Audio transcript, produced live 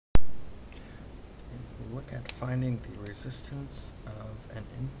look at finding the resistance of an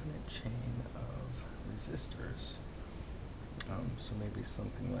infinite chain of resistors. So maybe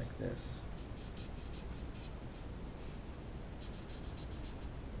something like this.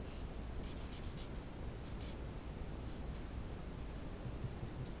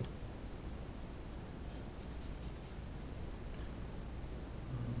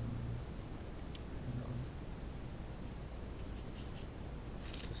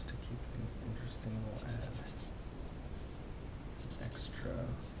 Just to keep things interesting, we'll add extra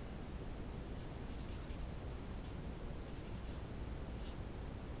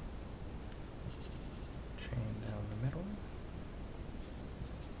chain down the middle.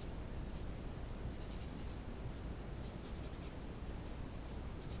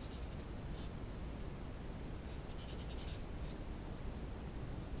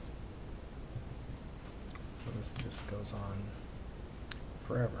 So this just goes on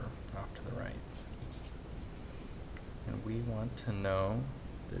forever off to the right. And we want to know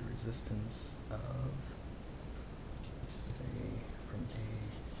the resistance of, say, from A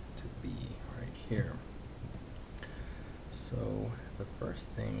to B right here. So the first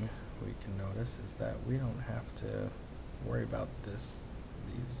thing we can notice is that we don't have to worry about these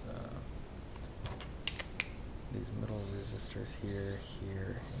middle resistors here,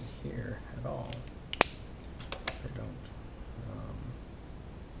 here, and here at all. They don't.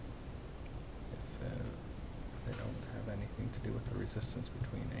 They don't have anything to do with the resistance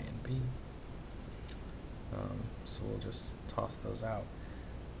between A and B. So we'll just toss those out.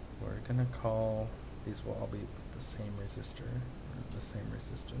 We're going to call, these will all be the same resistor, or the same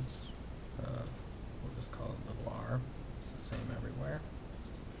resistance. We'll just call it little r. It's the same everywhere.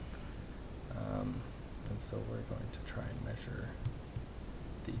 And so we're going to try and measure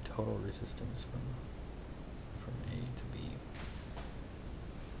the total resistance from A to B.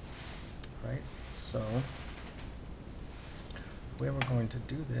 Right? So the way we're going to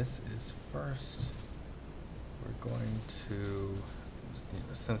do this is first we're going to,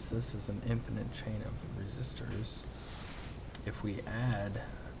 since this is an infinite chain of resistors, if we add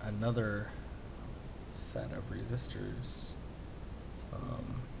another set of resistors,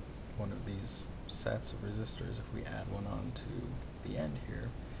 one of these sets of resistors, if we add one on to the end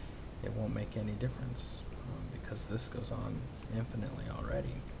here, it won't make any difference because this goes on infinitely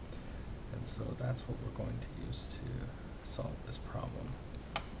already. And so that's what we're going to use to solve this problem.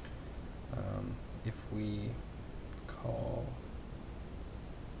 If we call,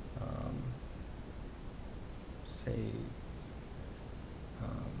 say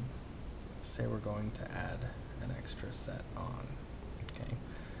we're going to add an extra set on, okay?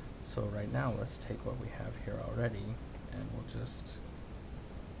 So right now, let's take what we have here already, and we'll just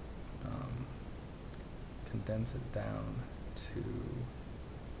condense it down to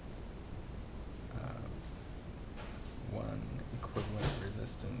one equivalent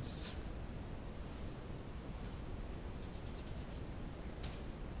resistance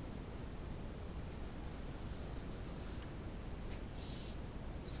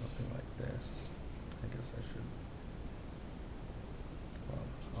something like this. I guess I should, well,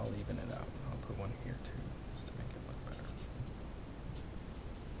 I'll even it out. I'll put one here too, just to make it look better.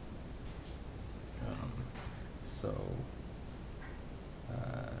 So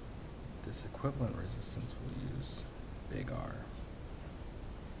this equivalent resistance we'll use big R.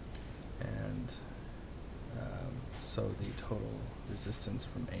 And so the total resistance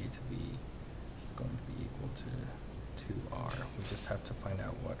from A to B is going to be equal to 2R. We just have to find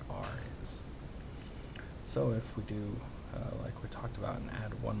out what R is. So if we do, like we talked about, and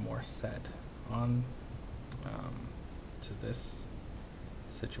add one more set on to this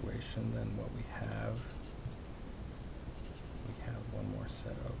situation, then what we have one more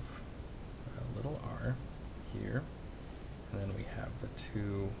set of little r here, and then we have the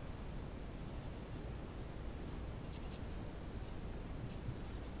two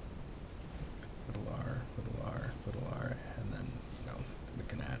little r, and then, you know, we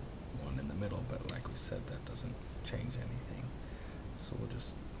can add one in the middle, but like we said, that doesn't change anything. So we'll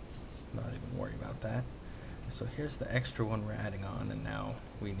just not even worry about that. So here's the extra one we're adding on, and now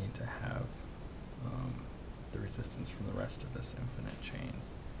we need to have the resistance from the rest of this infinite chain.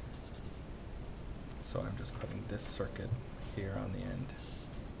 So I'm just putting this circuit here on the end,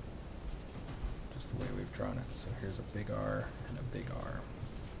 just the way we've drawn it. So here's a big R and a big R.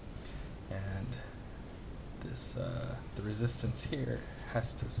 And this, the resistance here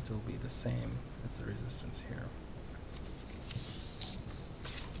has to still be the same as the resistance here,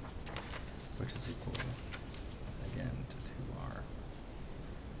 which is equal, again, to 2R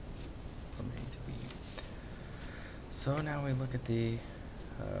from A to B. So now we look at the,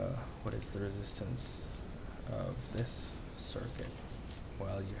 what is the resistance of this circuit?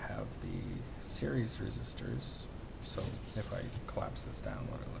 Well, you have the series resistors. So if I collapse this down,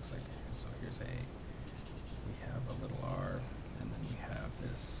 what it looks like, so here's we have a little r, and then we have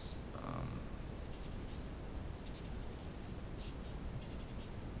this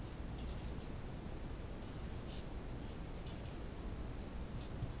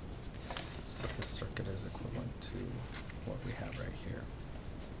so this circuit is equivalent to what we have right here.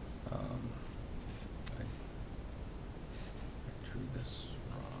 I drew this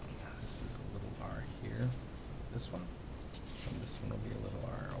wrong. This is a little r here, this one, and this one will be a little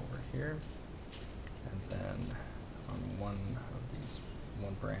r over here. And then on one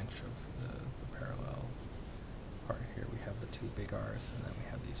branch of the parallel part here, we have the two big R's, and then we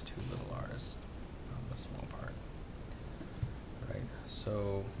have these two little R's on the small part. Right,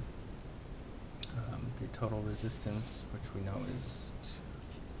 so the total resistance, which we know is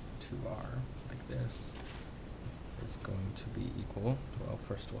 2R, like this, is going to be equal, well,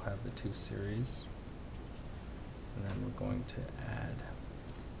 first we'll have the two series, and then we're going to add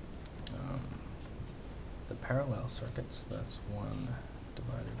the parallel circuit, so that's 1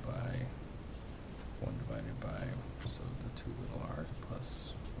 divided by, so the two little r's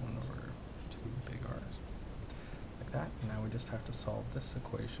plus 1 over 2 big r's, like that. And now we just have to solve this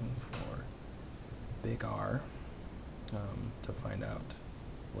equation for big R to find out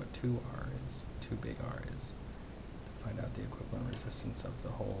what 2R is, 2 big R is, to find out the equivalent resistance of the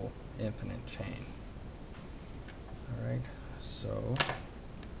whole infinite chain. Alright, so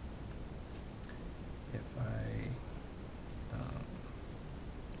if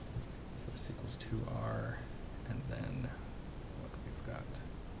so this equals 2R, and then what we've got,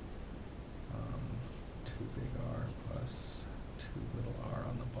 2 big R plus 2 little r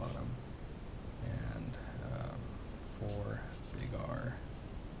on the bottom, and 4 big R,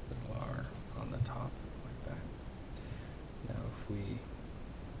 little r on the top, like that. Now if we,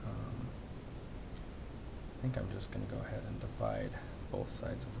 I think I'm just going to go ahead and divide both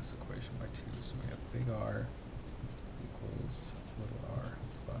sides of this equation by 2. So we have big R equals little r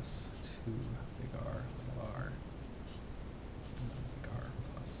plus 2 big R, little r, and then big R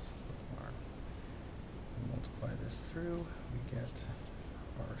plus little r. We multiply this through, we get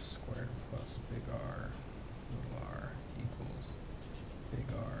r squared plus big R, little r equals big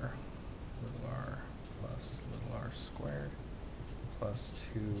R, little r plus little r squared plus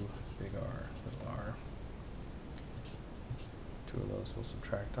 2 big R, little r. 2 of those will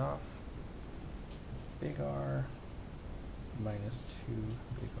subtract off. Big R minus 2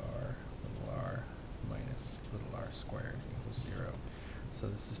 big R, little r minus little r squared equals 0. So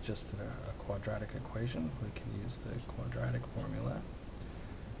this is just a quadratic equation. We can use the quadratic formula.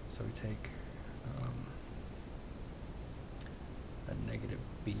 So we take a negative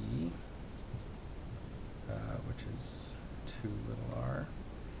b, which is 2 little r.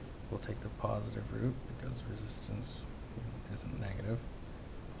 We'll take the positive root because resistance isn't negative.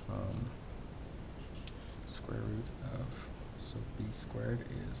 Square root of, so b squared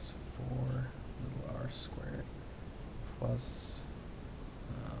is 4 little r squared plus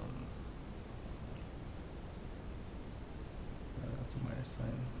that's a minus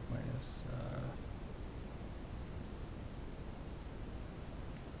sign, minus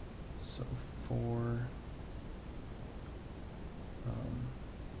so 4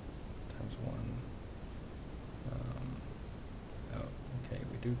 times 1. Oh, okay,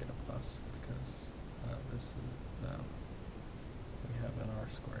 we do get a plus because this is, we have an r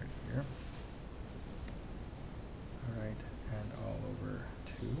squared here. Alright, and all over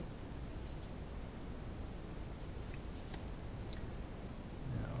 2.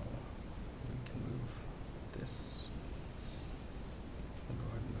 Now we can move this. We'll go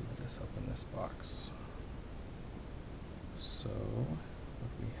ahead and move this up in this box. So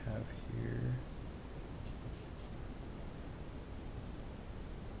what we have here,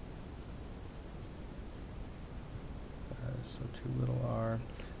 so 2 little r.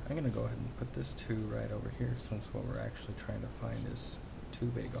 I'm going to go ahead and put this 2 right over here, since what we're actually trying to find is 2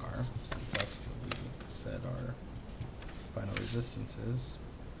 big R, since that's what we said our final resistance is.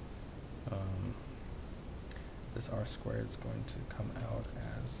 This r squared is going to come out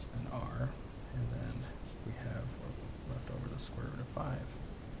as an r, and then we have left over the square root of 5.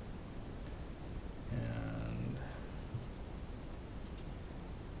 And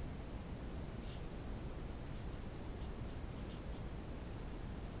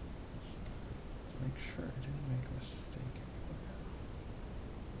let's make sure I didn't make a mistake anywhere.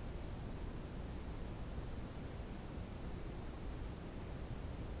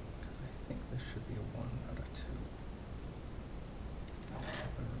 Because I think this should be a 1 out of 2.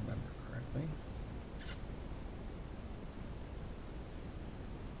 If I remember correctly.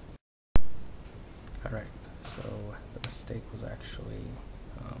 mistake was actually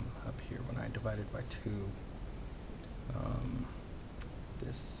up here when I divided by 2.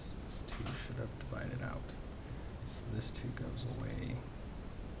 This 2 should have divided out. So this 2 goes away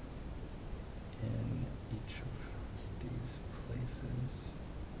in each of these places.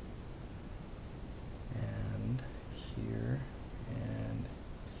 And here and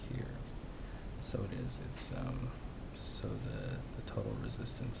here. So it is, it's, so the total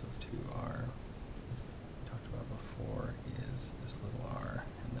resistance of 2R